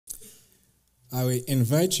I will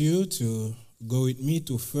invite you to go with me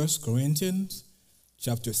to 1 Corinthians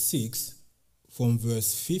chapter 6 from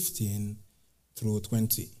verse 15 through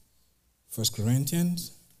 20. 1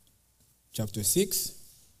 Corinthians chapter 6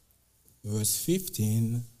 verse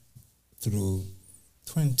 15 through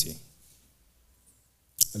 20.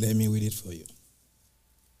 Let me read it for you.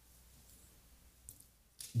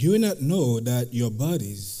 Do you not know that your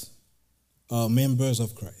bodies are members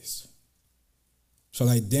of Christ? Shall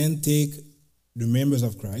I then take the members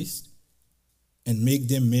of Christ and make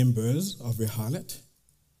them members of a harlot?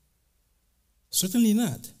 Certainly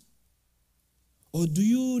not. Or do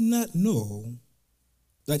you not know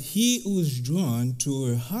that he who is drawn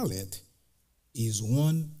to a harlot is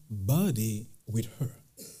one body with her?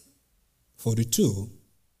 For the two,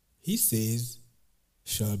 he says,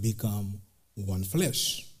 shall become one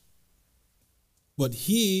flesh. But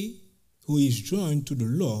he who is joined to the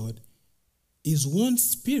Lord is one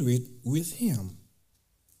spirit with him.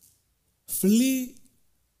 Flee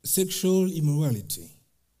sexual immorality.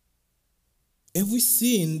 Every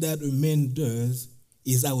sin that a man does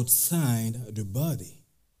is outside the body.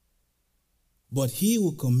 But he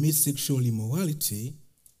who commits sexual immorality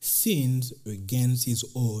sins against his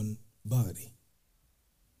own body.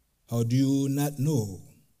 How do you not know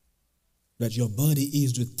that your body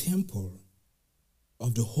is the temple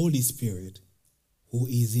of the Holy Spirit who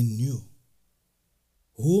is in you,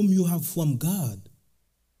 whom you have from God,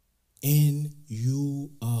 and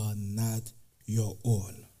you are not your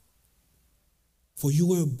own? For you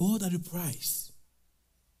were bought at a price.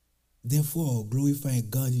 Therefore, glorify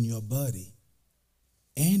God in your body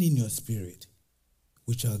and in your spirit,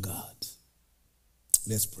 which are God's.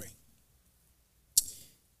 Let's pray.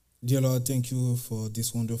 Dear Lord, thank you for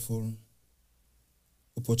this wonderful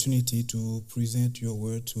opportunity to present your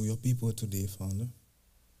word to your people today, Father.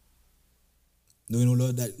 Knowing, O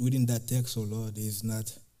Lord, that within that text, O Lord, is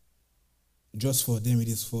not just for them, it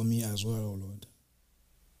is for me as well, O Lord.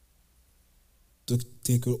 To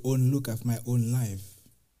take your own look at my own life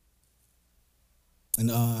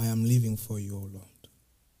and how I am living for you, O Lord.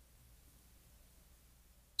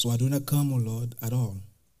 So I do not come, O Lord, at all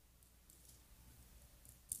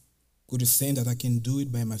with the saying that I can do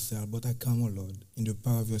it by myself, but I come, O Lord, in the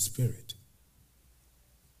power of your Spirit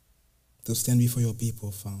to stand before your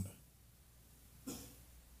people, Father.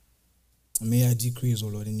 May I decrease, O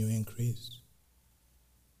Lord, and you increase.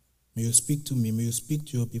 May you speak to me. May you speak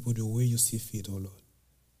to your people the way you see fit, O Lord.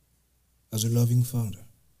 As a loving Father,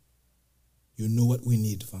 you know what we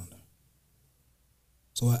need, Father.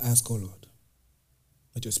 So I ask, O Lord,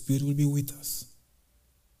 that your Spirit will be with us.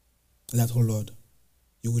 That, O Lord,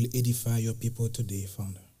 you will edify your people today,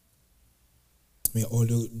 Father. May all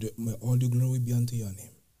the glory be unto your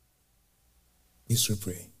name. This we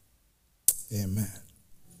pray. Amen.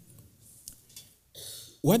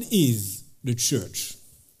 What is the church?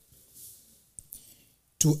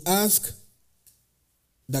 To ask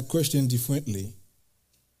that question differently,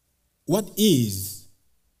 what is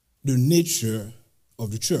the nature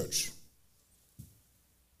of the church?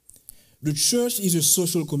 The church is a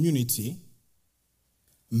social community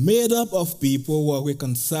made up of people who are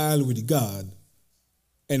reconciled with God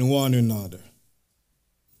and one another.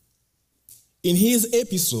 In his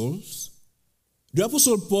epistles, the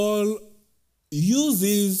Apostle Paul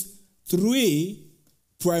uses three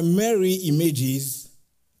primary images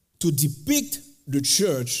to depict the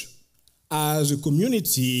church as a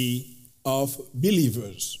community of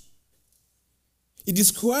believers. He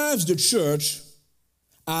describes the church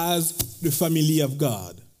as the family of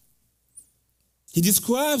God. He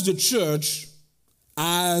describes the church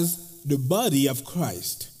as the body of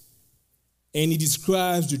Christ. And he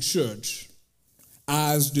describes the church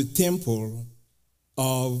as the temple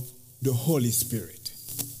of the Holy Spirit.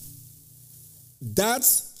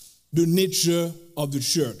 That's the nature of the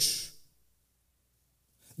church.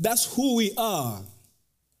 That's who we are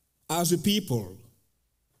as a people.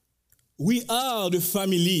 We are the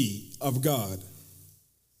family of God.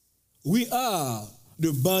 We are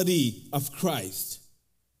the body of Christ.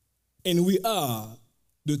 And we are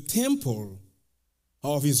the temple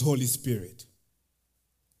of his Holy Spirit.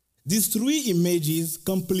 These three images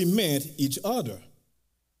complement each other.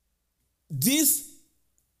 This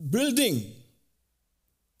building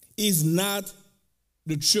is not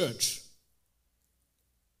the church.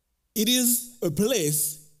 It is a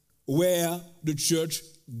place where the church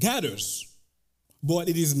gathers, but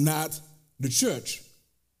it is not the church.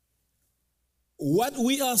 What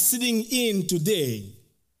we are sitting in today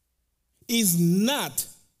is not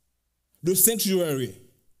the sanctuary.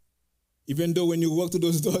 Even though when you walk to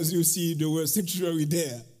those doors, you see the word sanctuary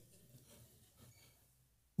there.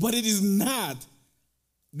 but it is not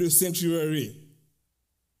the sanctuary.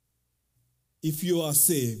 If you are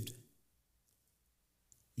saved,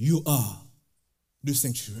 you are the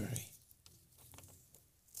sanctuary.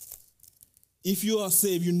 If you are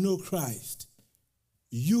saved, you know Christ,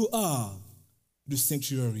 you are the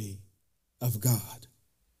sanctuary of God.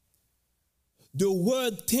 The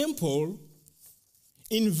word temple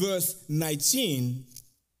in verse 19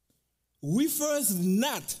 refers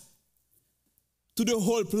not to the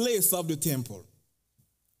whole place of the temple,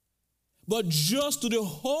 but just to the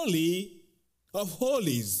Holy of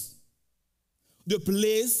Holies, the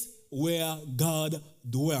place where God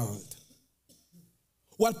dwelled.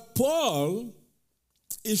 What Paul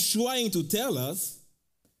is trying to tell us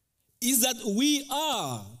is that we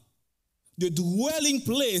are the dwelling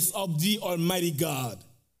place of the Almighty God.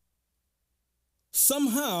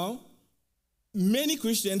 Somehow, many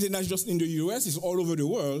Christians, and not just in the U.S., it's all over the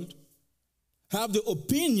world, have the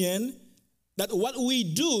opinion that what we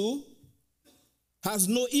do has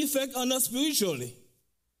no effect on us spiritually.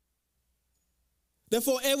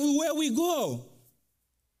 Therefore, everywhere we go,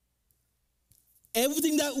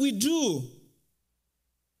 everything that we do,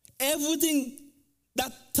 everything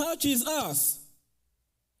that touches us,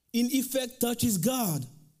 in effect touches God.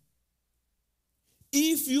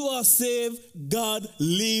 If you are saved, God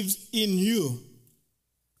lives in you.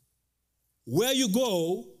 Where you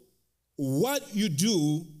go, what you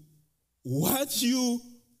do, what you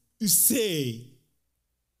say,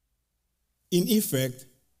 in effect,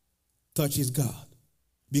 touches God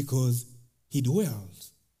because he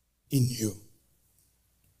dwells in you.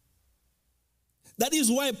 That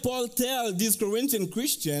is why Paul tells these Corinthian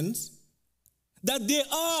Christians that they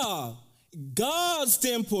are God's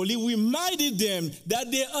temple. He reminded them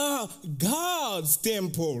that they are God's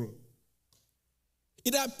temple.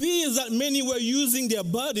 It appears that many were using their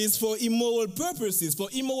bodies for immoral purposes, for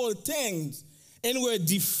immoral things, and were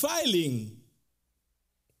defiling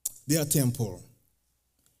their temple.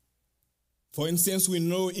 For instance, we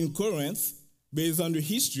know in Corinth, based on the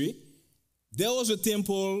history, there was the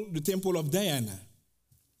temple of Diana.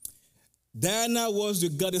 Diana was the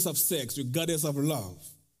goddess of sex, the goddess of love.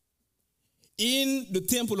 In the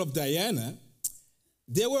temple of Diana,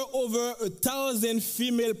 there were over 1,000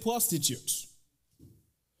 female prostitutes.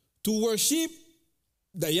 To worship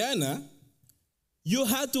Diana, you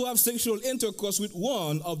had to have sexual intercourse with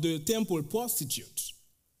one of the temple prostitutes.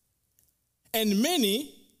 And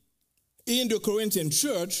many in the Corinthian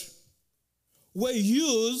church were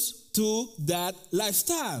used to that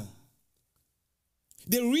lifestyle.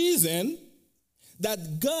 The reason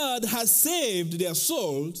that God has saved their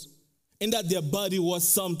souls and that their body was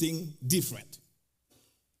something different.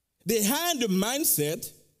 They had the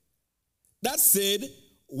mindset that said,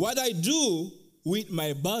 what I do with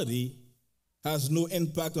my body has no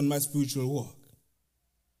impact on my spiritual walk.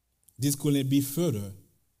 This couldn't be further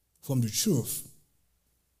from the truth.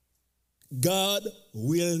 God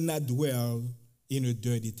will not dwell in a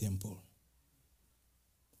dirty temple.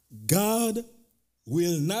 God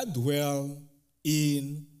will not dwell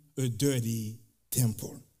in a dirty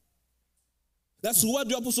temple. That's what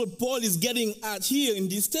the Apostle Paul is getting at here in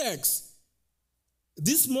this text.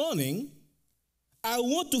 This morning, I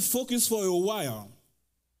want to focus for a while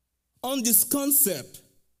on this concept,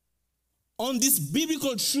 on this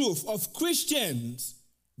biblical truth of Christians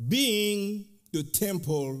being the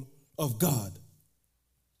temple of God.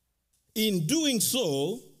 In doing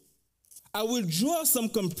so, I will draw some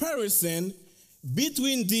comparison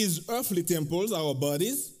between these earthly temples, our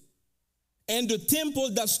bodies, and the temple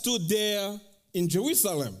that stood there in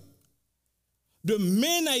Jerusalem. The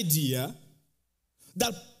main idea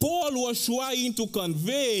that Paul was trying to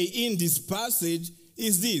convey in this passage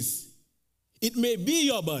is this: it may be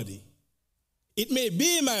your body, it may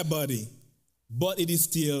be my body, but it is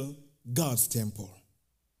still God's temple.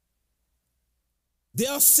 There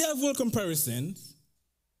are several comparisons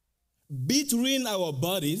between our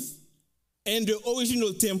bodies and the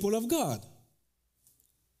original temple of God.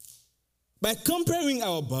 By comparing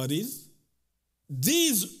our bodies,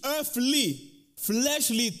 these earthly,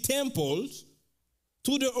 fleshly temples,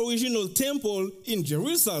 to the original temple in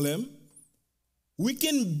Jerusalem, we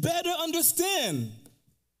can better understand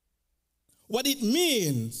what it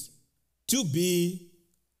means to be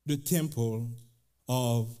the temple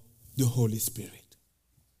of the Holy Spirit.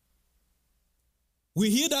 We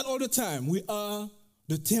hear that all the time. We are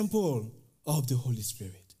the temple of the Holy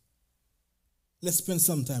Spirit. Let's spend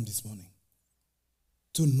some time this morning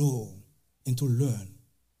to know and to learn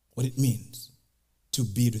what it means to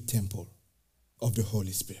be the temple of the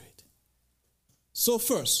Holy Spirit. So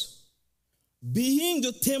first, being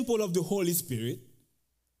the temple of the Holy Spirit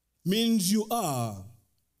means you are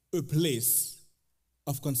a place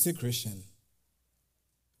of consecration.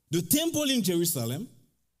 The temple in Jerusalem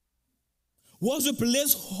was a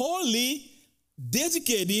place wholly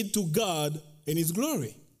dedicated to God and His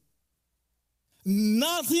glory.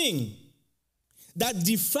 Nothing that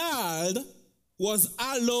defiled was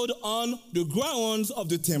allowed on the grounds of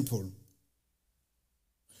the temple.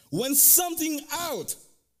 When something out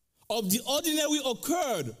of the ordinary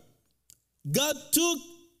occurred, God took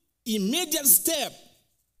immediate step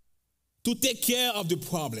to take care of the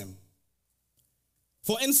problem.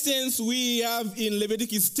 For instance, we have in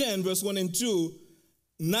Leviticus 10, verse 1 and 2,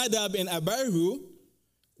 Nadab and Abihu,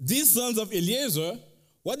 these sons of Eleazar,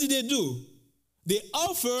 what did they do? They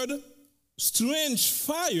offered strange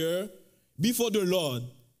fire before the Lord.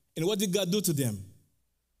 And what did God do to them?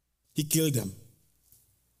 He killed them.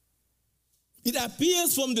 It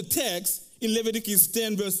appears from the text in Leviticus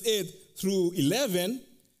 10, verse 8 through 11,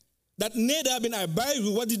 that Nadab and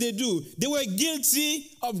Abihu, what did they do? They were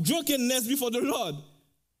guilty of drunkenness before the Lord.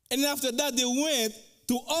 And after that, they went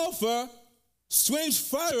to offer strange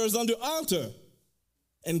fires on the altar.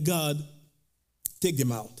 And God take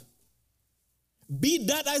them out. Be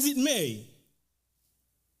that as it may,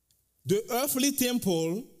 the earthly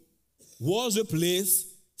temple was a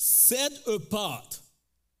place set apart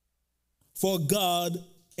for God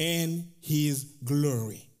and His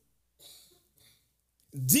glory.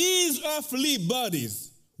 These earthly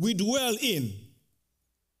bodies we dwell in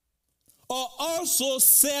are also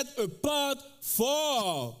set apart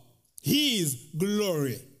for His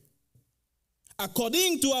glory.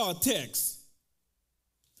 According to our text,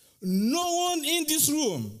 no one in this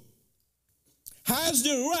room has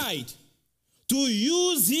the right to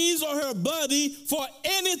use his or her body for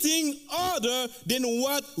anything other than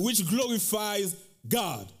what which glorifies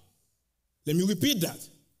God. Let me repeat that.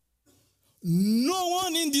 No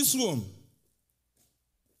one in this room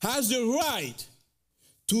has the right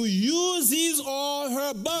to use his or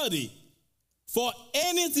her body for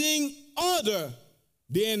anything other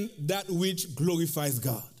than that which glorifies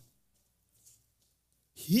God.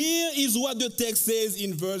 Here is what the text says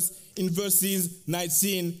in verses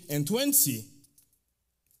 19 and 20.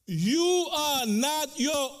 You are not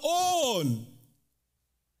your own.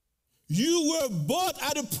 You were bought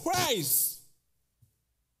at a price.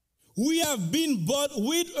 We have been bought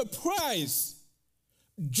with a price.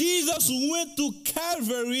 Jesus went to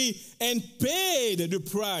Calvary and paid the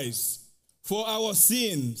price for our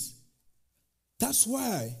sins. That's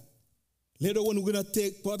why later on we're going to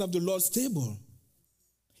take part of the Lord's table.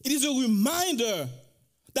 It is a reminder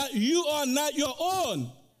that you are not your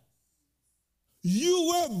own.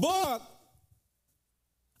 You were bought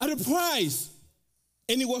at a price,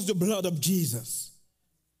 and it was the blood of Jesus.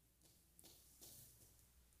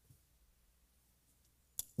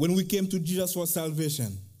 When we came to Jesus for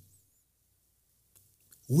salvation,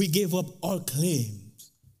 we gave up all claims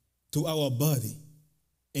to our body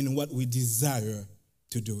and what we desire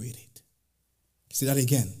to do with it. Say that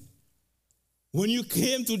again. When you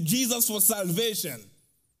came to Jesus for salvation,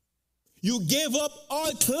 you gave up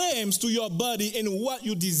all claims to your body and what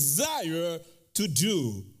you desire to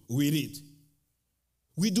do with it.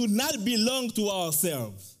 We do not belong to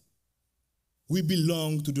ourselves. We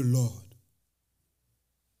belong to the Lord.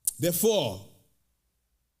 Therefore,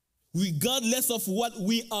 regardless of what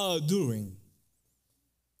we are doing,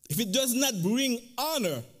 if it does not bring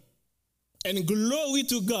honor and glory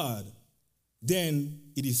to God, then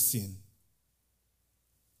it is sin.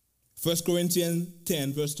 1 Corinthians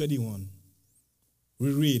 10, verse 21.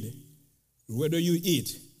 We read, whether you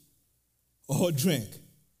eat or drink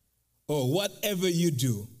or whatever you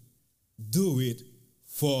do, do it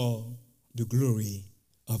for the glory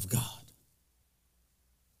of God.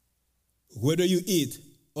 Whether you eat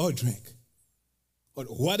or drink or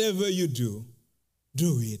whatever you do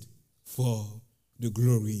it for the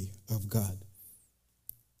glory of God.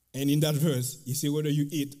 And in that verse, you say whether you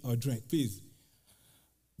eat or drink, please,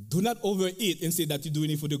 do not overeat and say that you're doing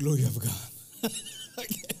it for the glory of God.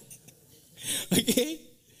 Okay?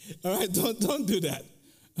 All right, don't do that.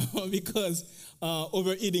 Because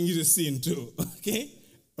overeating is a sin too. Okay?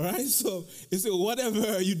 All right? So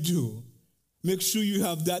whatever you do, make sure you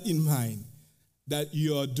have that in mind, that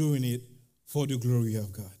you are doing it for the glory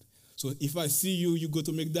of God. So if I see you go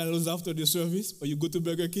to McDonald's after the service, or you go to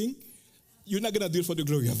Burger King, you're not going to do it for the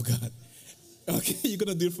glory of God. Okay? You're going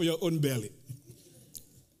to do it for your own belly.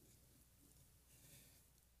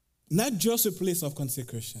 Not just a place of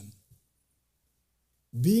consecration.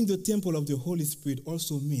 Being the temple of the Holy Spirit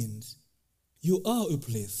also means you are a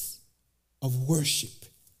place of worship.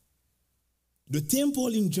 The temple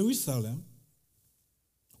in Jerusalem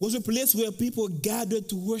was a place where people gathered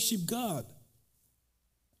to worship God.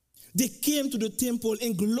 They came to the temple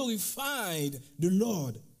and glorified the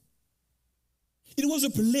Lord. It was a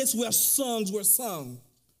place where songs were sung,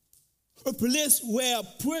 a place where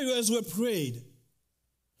prayers were prayed,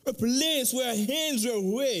 a place where hands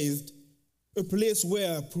were raised, a place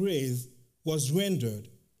where praise was rendered,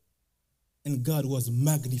 and God was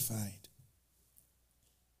magnified.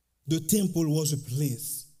 The temple was a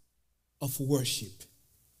place of worship.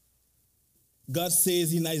 God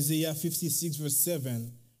says in Isaiah 56 verse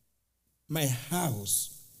 7, my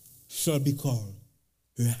house shall be called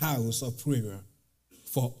a house of prayer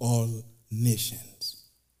for all nations.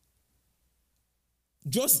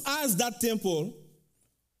 Just as that temple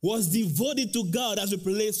was devoted to God as a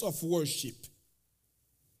place of worship,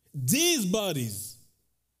 these bodies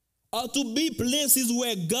are to be places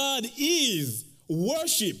where God is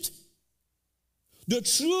worshipped. The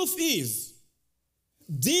truth is,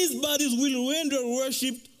 these bodies will render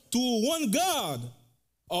worship to one God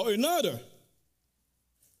or another.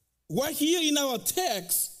 Right here in our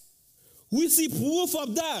text, we see proof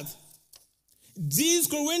of that. These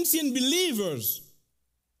Corinthian believers,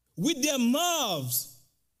 with their mouths,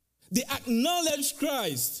 they acknowledged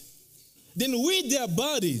Christ. Then with their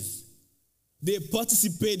bodies, they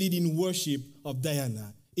participated in worship of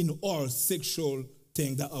Diana in all sexual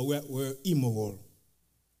things that were immoral.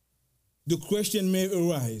 The question may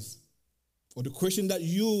arise, or the question that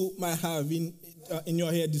you might have in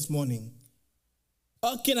your head this morning,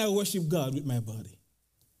 how can I worship God with my body?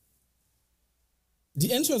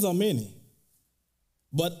 The answers are many,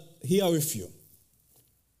 but here are a few.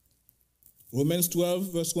 Romans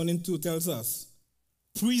 12, verse 1 and 2 tells us,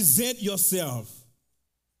 present yourself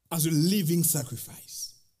as a living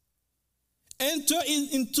sacrifice. Enter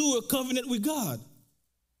into a covenant with God,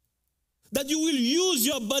 that you will use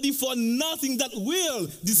your body for nothing that will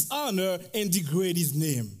dishonor and degrade his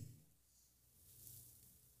name.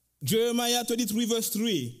 Jeremiah 33 verse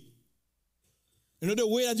 3. Another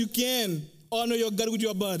way that you can honor your God with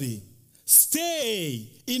your body. Stay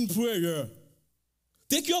in prayer.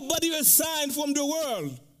 Take your body aside from the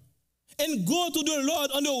world and go to the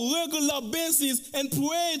Lord on a regular basis and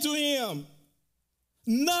pray to him.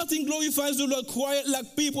 Nothing glorifies the Lord quite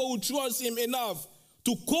like people who trust him enough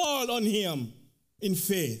to call on him in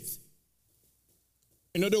faith.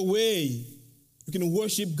 Another way you can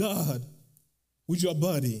worship God with your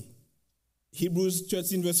body. Hebrews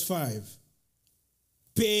 13 verse 5.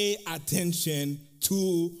 Pay attention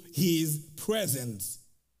to his presence.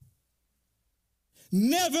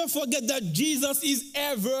 Never forget that Jesus is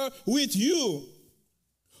ever with you.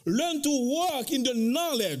 Learn to walk in the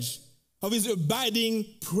knowledge of his abiding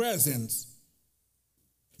presence.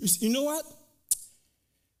 You know what?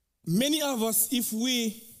 Many of us, if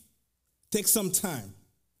we take some time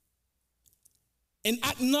and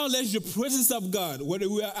acknowledge the presence of God, whether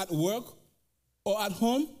we are at work or at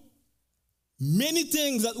home, many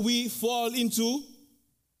things that we fall into,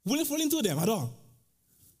 we don't fall into them at all.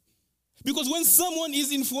 Because when someone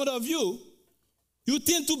is in front of you, you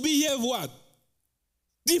tend to behave what?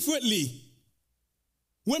 Differently.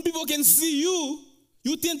 When people can see you,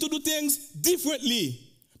 you tend to do things differently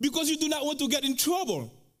because you do not want to get in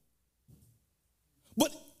trouble.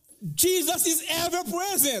 But Jesus is ever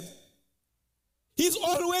present. He's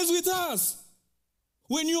always with us.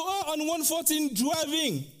 When you are on 114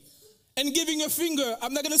 driving and giving a finger,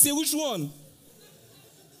 I'm not going to say which one,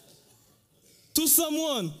 to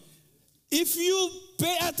someone, if you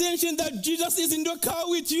pay attention that Jesus is in the car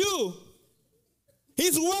with you,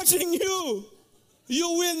 he's watching you, you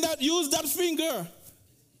will not use that finger.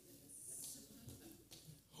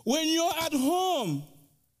 When you're at home,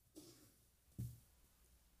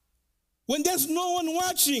 when there's no one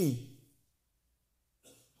watching,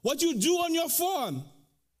 what you do on your phone,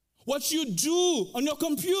 what you do on your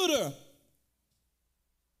computer,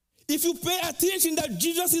 if you pay attention that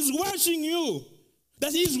Jesus is watching you,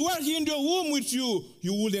 that he's working in the room with you,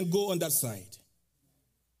 you wouldn't go on that side.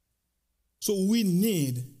 So we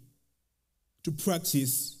need to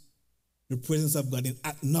practice the presence of God and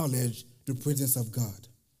acknowledge the presence of God.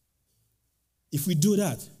 If we do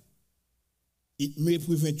that, it may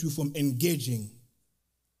prevent you from engaging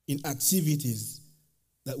in activities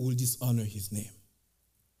that will dishonor his name.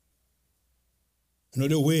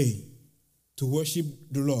 Another way to worship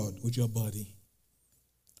the Lord with your body,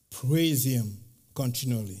 praise him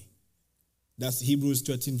continually. That's Hebrews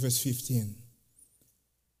 13 verse 15.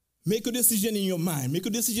 Make a decision in your mind, make a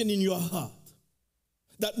decision in your heart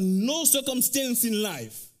that no circumstance in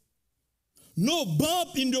life, no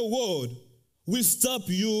bump in the road will stop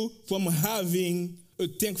you from having a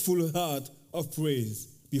thankful heart of praise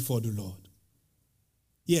before the Lord.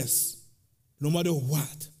 Yes, no matter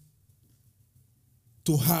what,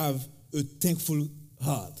 to have a thankful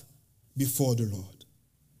heart before the Lord.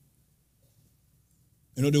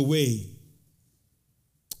 Another way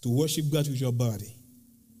to worship God with your body.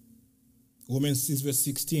 Romans 6 verse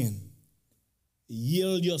 16.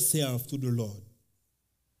 Yield yourself to the Lord,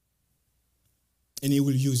 and he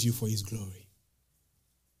will use you for his glory.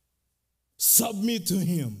 Submit to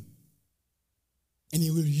him, and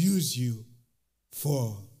he will use you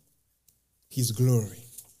for his glory.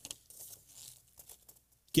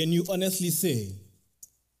 Can you honestly say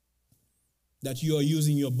that you are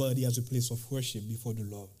using your body as a place of worship before the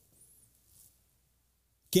Lord?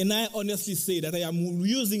 Can I honestly say that I am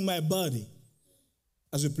using my body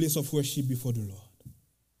as a place of worship before the Lord?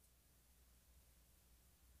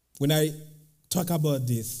 When I talk about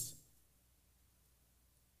this,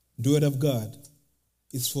 the word of God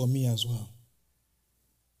is for me as well,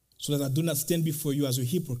 so that I do not stand before you as a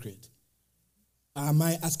hypocrite. Am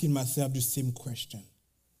I asking myself the same question?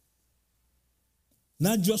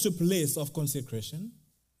 Not just a place of consecration,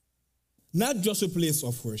 not just a place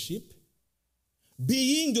of worship.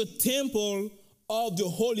 Being the temple of the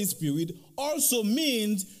Holy Spirit also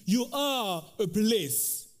means you are a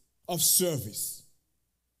place of service.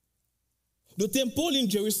 The temple in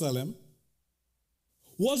Jerusalem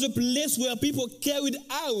was a place where people carried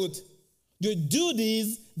out the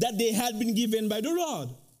duties that they had been given by the Lord.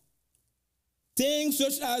 Things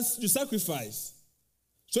such as the sacrifice,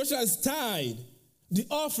 such as tithe, the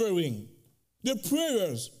offering, the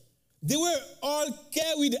prayers, they were all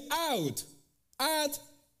carried out at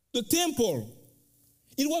the temple.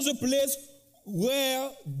 It was a place where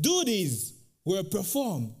duties were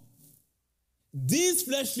performed. These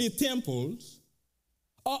fleshly temples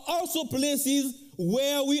are also places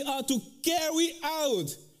where we are to carry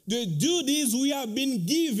out the duties we have been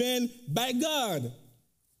given by God.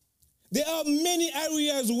 There are many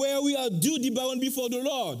areas where we are duty bound before the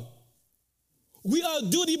Lord. We are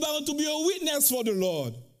duty bound to be a witness for the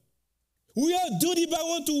Lord. We are duty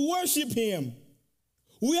bound to worship him.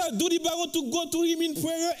 We are duty bound to go to him in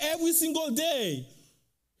prayer every single day.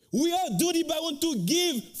 We are duty bound to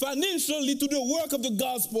give financially to the work of the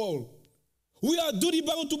gospel. We are duty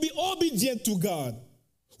bound to be obedient to God.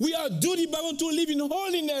 We are duty bound to live in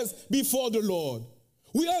holiness before the Lord.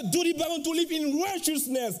 We are duty bound to live in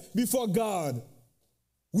righteousness before God.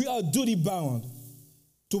 We are duty bound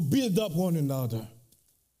to build up one another.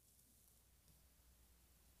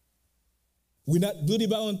 We're not duty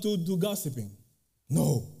bound to do gossiping.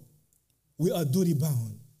 No. We are duty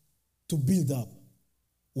bound to build up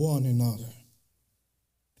one another.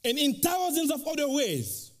 And in thousands of other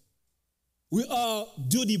ways, we are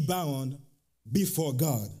duty bound before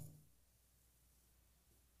God.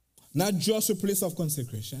 Not just a place of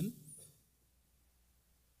consecration,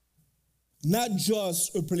 not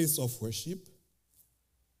just a place of worship,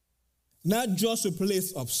 not just a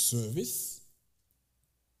place of service.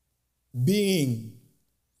 Being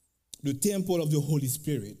the temple of the Holy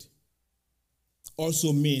Spirit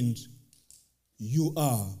also means you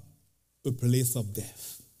are a place of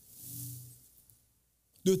death.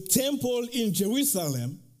 The temple in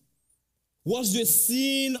Jerusalem was the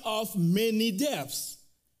scene of many deaths.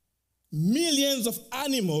 Millions of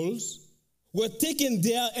animals were taken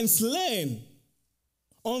there and slain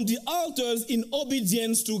on the altars in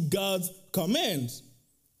obedience to God's commands.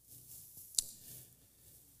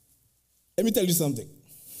 Let me tell you something.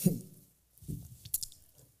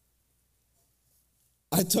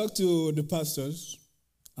 I talked to the pastors,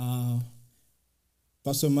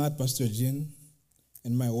 Pastor Matt, Pastor Jean,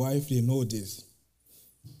 and my wife. They know this.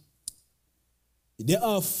 There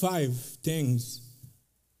are 5 things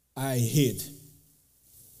I hate.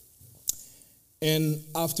 And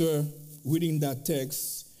after reading that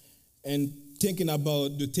text and thinking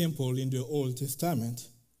about the temple in the Old Testament,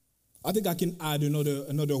 I think I can add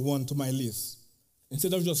another one to my list.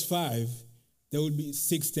 Instead of just 5, there would be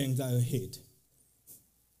 6 things I hate.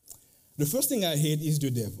 The first thing I hate is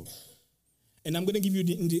the devil. And I'm going to give you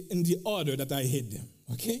in the order that I hate them,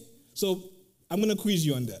 okay? So I'm going to quiz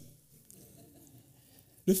you on that.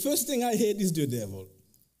 The first thing I hate is the devil.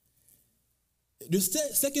 The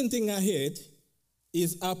second thing I hate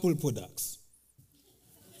is Apple products.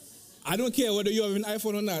 I don't care whether you have an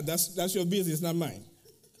iPhone or not. That's your business, not mine.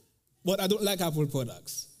 But I don't like Apple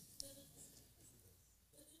products.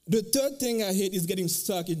 The third thing I hate is getting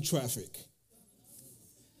stuck in traffic.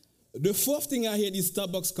 The fourth thing I hate is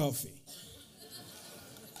Starbucks coffee.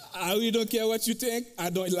 I really don't care what you think. I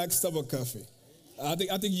don't like Starbucks coffee. I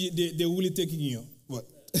think they're really taking you. But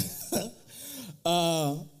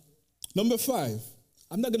number 5,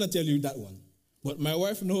 I'm not going to tell you that one. But my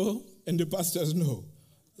wife knows and the pastors know.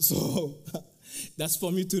 So that's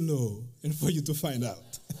for me to know and for you to find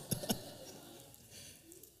out.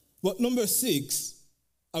 But number 6,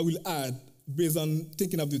 I will add, based on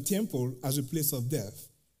thinking of the temple as a place of death,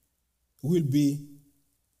 will be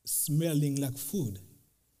smelling like food.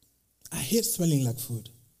 I hate smelling like food.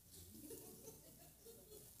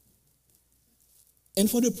 And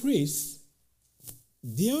for the priests,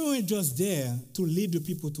 they weren't just there to lead the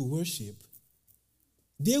people to worship.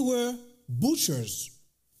 They were butchers.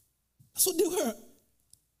 So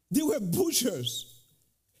they were butchers.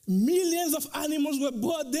 Millions of animals were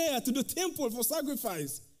brought there to the temple for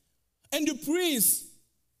sacrifice. And the priests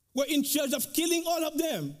were in charge of killing all of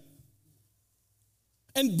them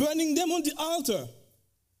and burning them on the altar.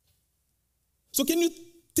 So can you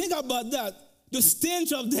think about that? The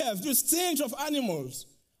stench of death, the stench of animals.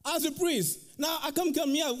 As a priest, now I come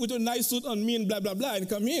here with a nice suit on me and blah, blah, blah, and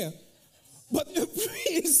come here. But the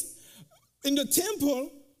priest in the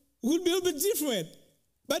temple will be a little bit different.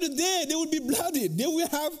 By the day, they will be bloodied.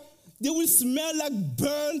 They will smell like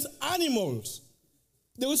burnt animals.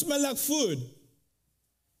 They will smell like food.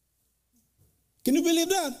 Can you believe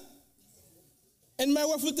that? And my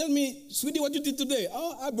wife will tell me, sweetie, what you did today?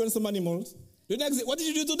 Oh, I burned some animals. The next day, what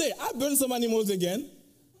did you do today? I burned some animals again.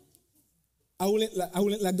 I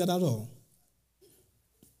wouldn't like that at all.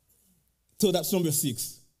 So that's number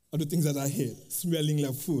 6 of the things that I hate, smelling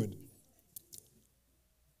like food.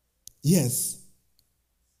 Yes,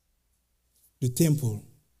 the temple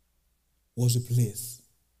was a place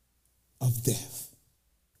of death.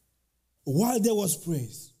 While there was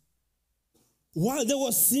praise, while there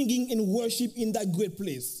was singing and worship in that great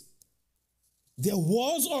place, there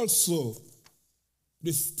was also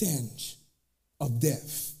the stench of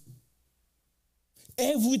death.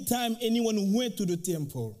 Every time anyone went to the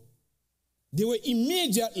temple, they were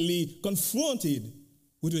immediately confronted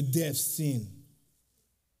with a death sin.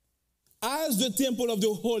 As the temple of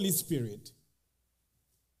the Holy Spirit,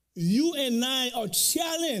 you and I are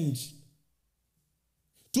challenged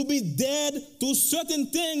to be dead to certain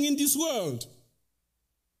things in this world.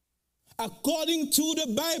 According to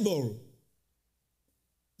the Bible,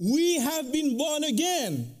 we have been born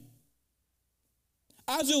again.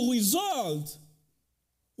 As a result,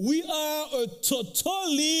 we are a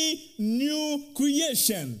totally new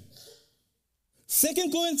creation. 2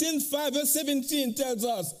 Corinthians 5 verse 17 tells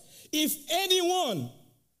us, if anyone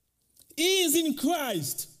is in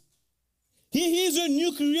Christ, he is a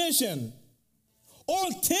new creation.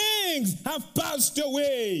 All things have passed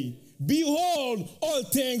away. Behold, all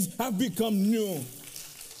things have become new.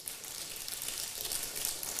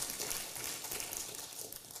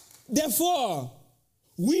 Therefore,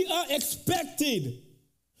 we are expected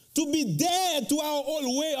to be dead to our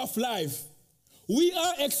old way of life. We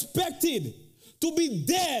are expected to be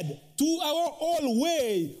dead to our old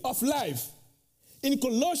way of life. In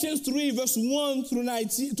Colossians 3, verse 1 through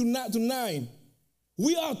 9,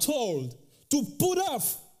 we are told to put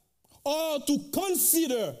off or to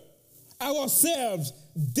consider ourselves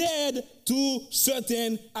dead to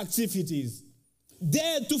certain activities.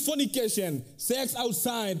 Dead to fornication, sex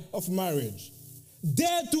outside of marriage.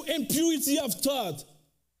 Dead to impurity of thought.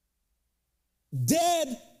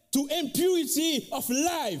 Dead to impurity of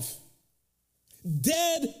life.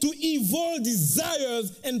 Dead to evil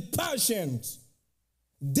desires and passions.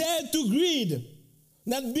 Dead to greed.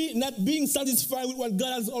 Not being satisfied with what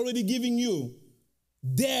God has already given you.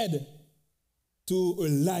 Dead to a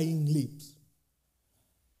lying lips.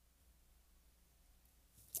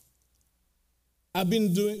 I've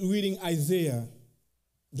been reading Isaiah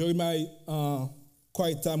during my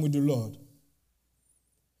quiet time with the Lord.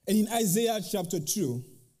 And in Isaiah chapter 2,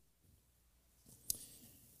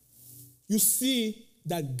 you see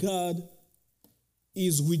that God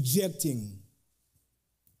is rejecting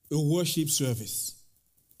a worship service.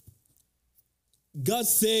 God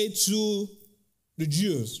said to the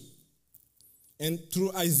Jews and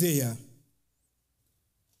through Isaiah,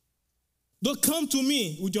 don't come to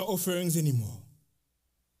me with your offerings anymore.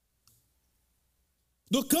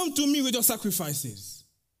 Don't come to me with your sacrifices.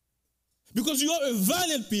 Because you are a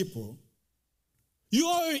violent people. You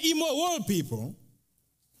are an immoral people.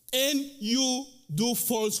 And you do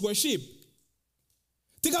false worship.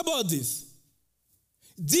 Think about this.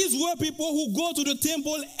 These were people who go to the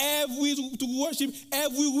temple to worship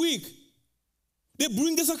every week. They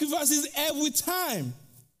bring the sacrifices every time.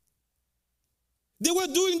 They were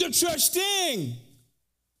doing the church thing.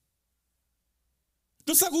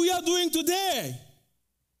 Just like we are doing today.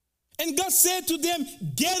 And God said to them,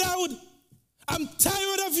 get out. I'm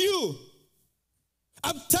tired of you.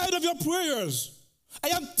 I'm tired of your prayers. I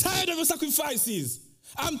am tired of your sacrifices.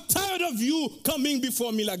 I'm tired of you coming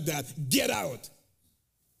before me like that. Get out.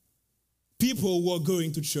 People were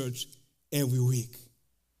going to church every week.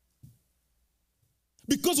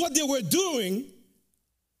 Because what they were doing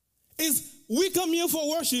is we come here for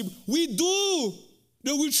worship. We do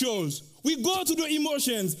the rituals. We go to the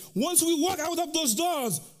emotions. Once we walk out of those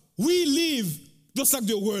doors, we live just like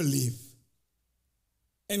the world live.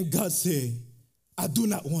 And God said, I do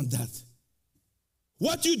not want that.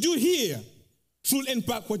 What you do here should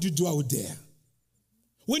impact what you do out there.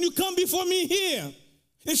 When you come before me here,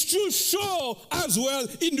 it should show as well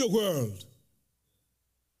in the world.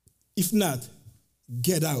 If not,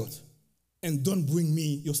 get out and don't bring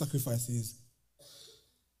me your sacrifices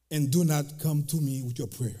and do not come to me with your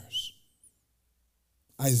prayers.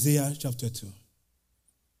 Isaiah chapter 2.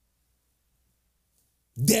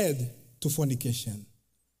 Dead to fornication.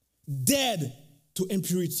 Dead to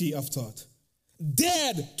impurity of thought.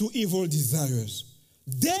 Dead to evil desires.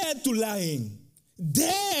 Dead to lying.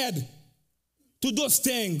 Dead to those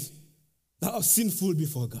things that are sinful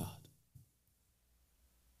before God.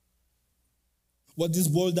 What this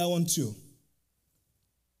boils down to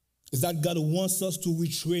is that God wants us to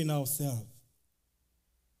retrain ourselves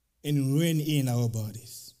and rein in our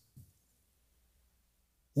bodies.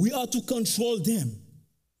 We are to control them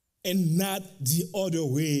and not the other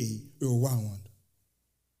way around.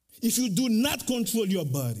 If you do not control your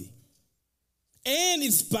body and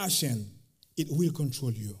its passion, it will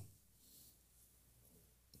control you.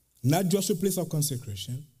 Not just a place of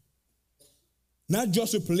consecration, not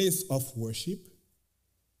just a place of worship,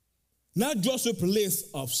 not just a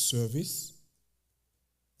place of service,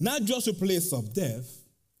 not just a place of death.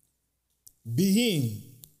 Being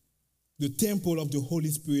the temple of the Holy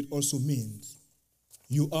Spirit also means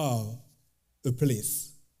you are a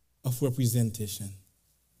place of representation.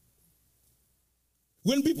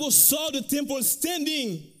 When people saw the temple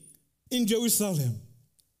standing in Jerusalem,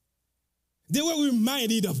 they were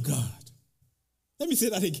reminded of God. Let me say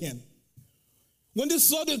that again. When they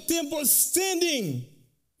saw the temple standing,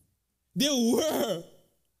 they were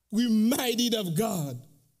reminded of God.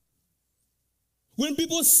 When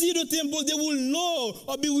people see the temple, they will know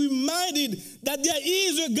or be reminded that there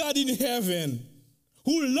is a God in heaven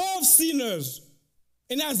who loves sinners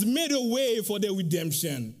and has made a way for their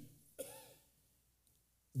redemption.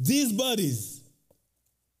 These bodies,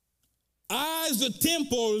 as the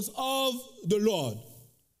temples of the Lord,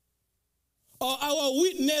 are our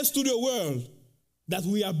witness to the world that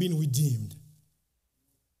we have been redeemed.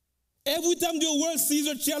 Every time the world sees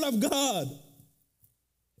a child of God,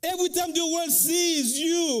 every time the world sees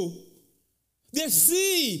you, they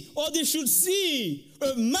see, or they should see,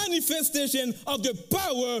 a manifestation of the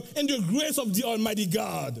power and the grace of the Almighty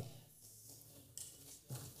God.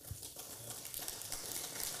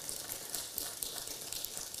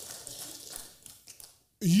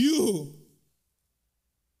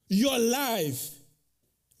 Your life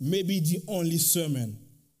may be the only sermon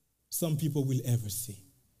some people will ever see.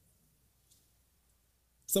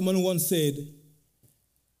 Someone once said,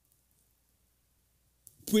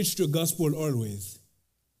 preach the gospel always.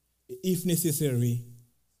 If necessary,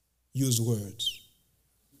 use words.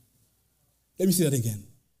 Let me say that again.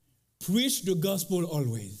 Preach the gospel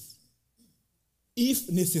always. If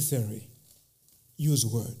necessary, use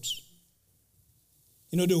words.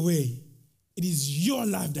 In other way, it is your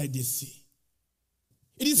life that they see.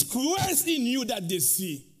 It is Christ in you that they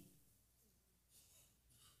see.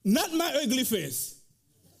 Not my ugly face.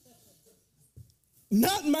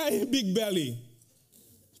 Not my big belly.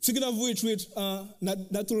 Speaking of which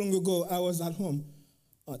not too long ago, I was at home.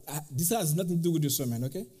 This has nothing to do with the sermon,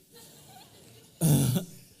 okay?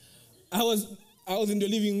 I was in the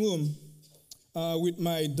living room with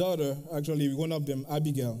my daughter, actually, one of them,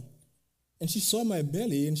 Abigail. And she saw my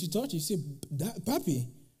belly, and she thought, she said, Papi,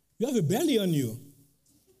 you have a belly on you.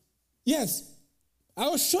 Yes. I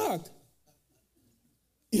was shocked.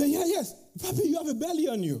 Yes. Papi, you have a belly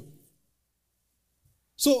on you.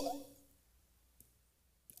 So,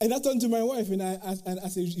 and I turned to my wife, and I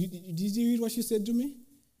said, did you read what she said to me?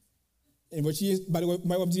 But by the way,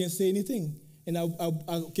 my wife didn't say anything. And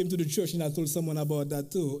I came to the church, and I told someone about that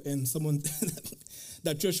too. And someone,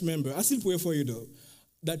 that church member, I still pray for you though.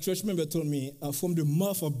 That church member told me, from the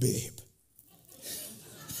mouth of babe.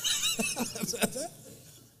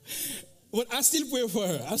 But I still pray for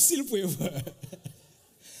her.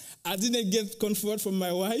 I didn't get comfort from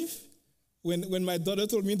my wife. When my daughter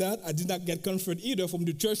told me that, I did not get comfort either from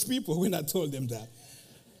the church people when I told them that.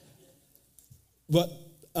 But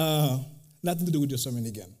nothing to do with the sermon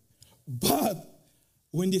again. But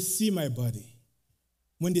when they see my body,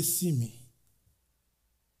 when they see me,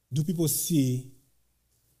 do people see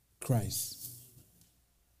Christ?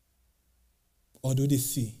 Or do they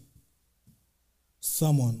see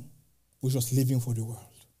someone who's just living for the world?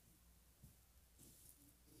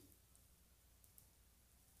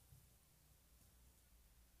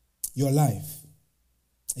 Your life,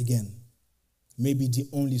 again, may be the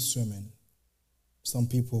only sermon some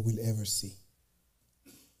people will ever see.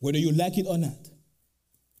 Whether you like it or not,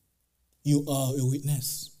 you are a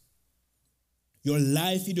witness. Your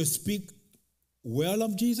life either speak well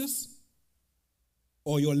of Jesus,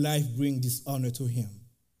 or your life bring dishonor to him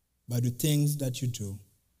by the things that you do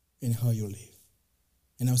and how you live.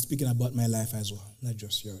 And I'm speaking about my life as well, not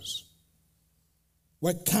just yours.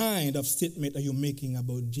 What kind of statement are you making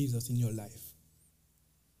about Jesus in your life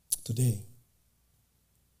today?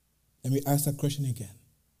 Let me ask that question again.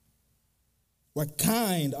 What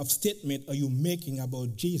kind of statement are you making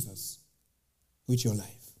about Jesus with your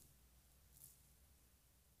life?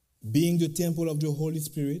 Being the temple of the Holy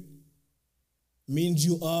Spirit means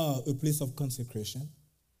you are a place of consecration.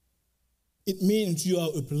 It means you are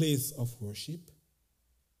a place of worship.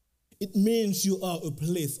 It means you are a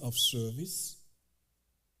place of service.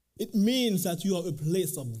 It means that you are a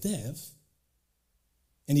place of death.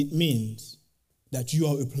 And it means that you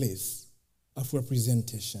are a place of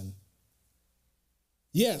representation.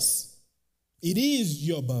 Yes, it is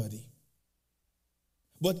your body.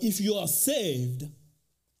 But if you are saved,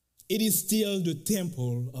 it is still the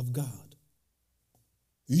temple of God.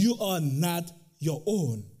 You are not your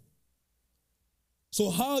own. So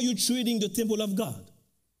how are you treating the temple of God?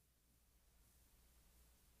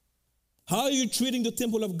 How are you treating the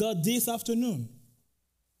temple of God this afternoon?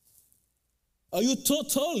 Are you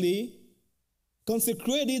totally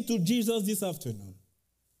consecrated to Jesus this afternoon?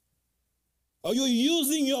 Are you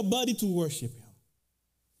using your body to worship him?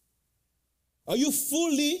 Are you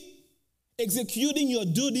fully executing your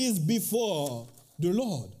duties before the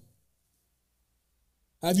Lord?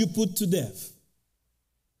 Have you put to death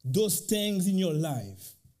those things in your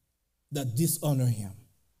life that dishonor him?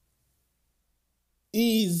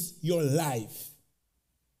 Is your life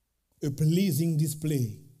a pleasing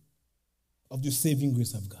display of the saving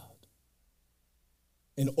grace of God?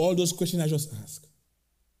 And all those questions I just asked,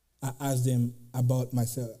 I asked them about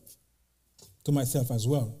myself, to myself as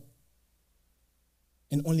well.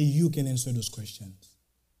 And only you can answer those questions.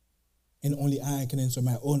 And only I can answer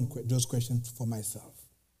those questions for myself.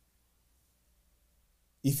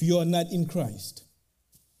 If you are not in Christ,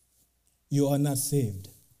 you are not saved.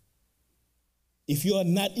 If you are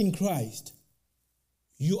not in Christ,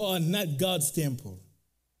 you are not God's temple.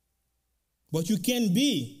 But you can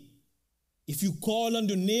be. If you call on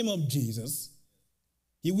the name of Jesus,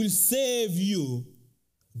 he will save you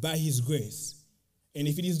by his grace. And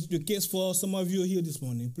if it is the case for some of you here this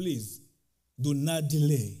morning, please do not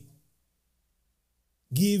delay.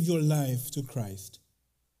 Give your life to Christ,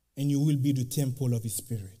 and you will be the temple of his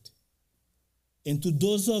Spirit. And to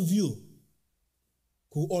those of you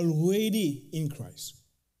who are already in Christ,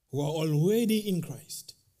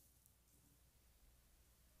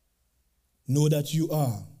 know that you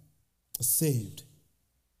are saved,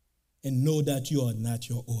 and know that you are not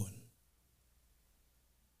your own.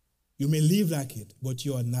 You may live like it, but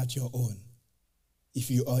you are not your own if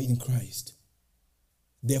you are in Christ.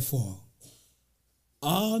 Therefore,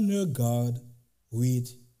 honor God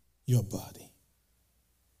with your body.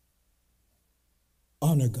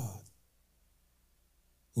 Honor God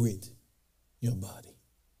with your body.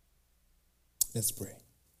 Let's pray.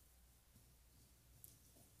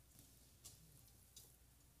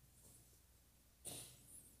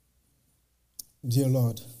 Dear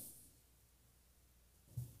Lord,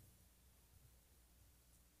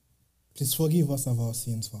 please forgive us of our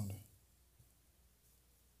sins, Father.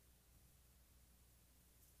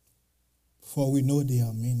 For we know there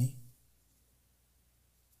are many.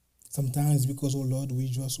 Sometimes because, oh Lord, we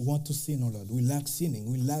just want to sin, oh Lord. We lack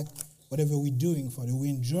sinning. We lack whatever we're doing, Father. We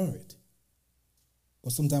enjoy it.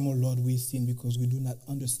 But sometimes, oh Lord, we sin because we do not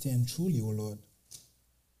understand truly, oh Lord,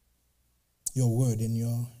 your word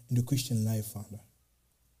in the Christian life, Father.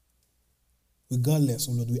 Regardless,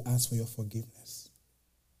 oh Lord, we ask for your forgiveness.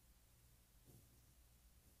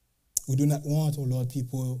 We do not want, oh Lord,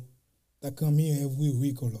 people that come here every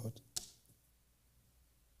week, oh Lord,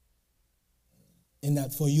 and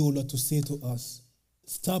that for you, oh Lord, to say to us,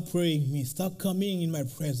 stop praying me, stop coming in my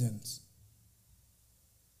presence.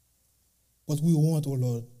 But we want, oh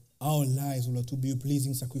Lord, our lives, oh Lord, to be a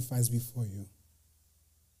pleasing sacrifice before you.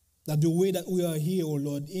 That the way that we are here, oh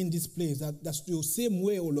Lord, in this place, that's the same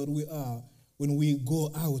way, oh Lord, we are when we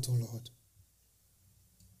go out, oh Lord.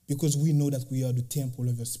 Because we know that we are the temple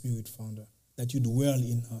of your Spirit, Father. that you dwell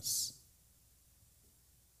in us.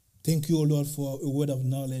 Thank you, O Lord, for a word of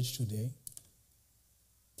knowledge today.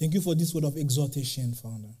 Thank you for this word of exhortation,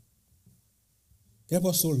 Father. Help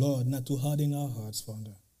us, O Lord, not to harden our hearts,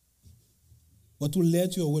 Father, but to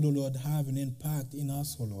let your word, O Lord, have an impact in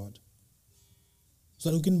us, O Lord, so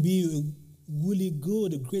that we can be a really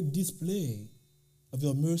good, a great display of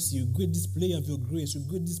your mercy, a great display of your grace, a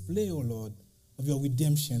great display, O Lord, of your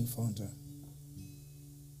redemption, Father.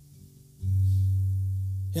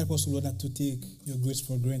 Help us, O Lord, not to take your grace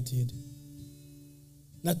for granted,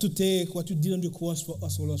 not to take what you did on the cross for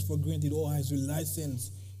us, O Lord, for granted, or as a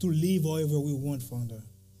license to live however we want, Father.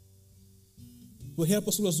 But help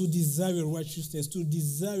us, Lord, to desire righteousness, to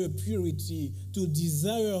desire purity, to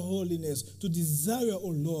desire holiness, to desire, O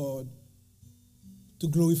Lord, to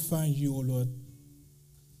glorify you, O Lord,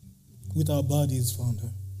 with our bodies,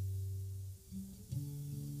 Father.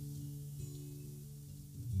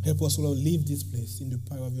 Help us, O Lord, leave this place in the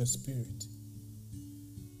power of your Spirit.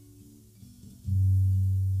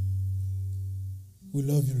 We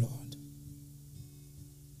love you, Lord.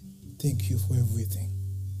 Thank you for everything.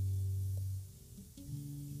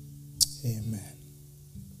 Amen.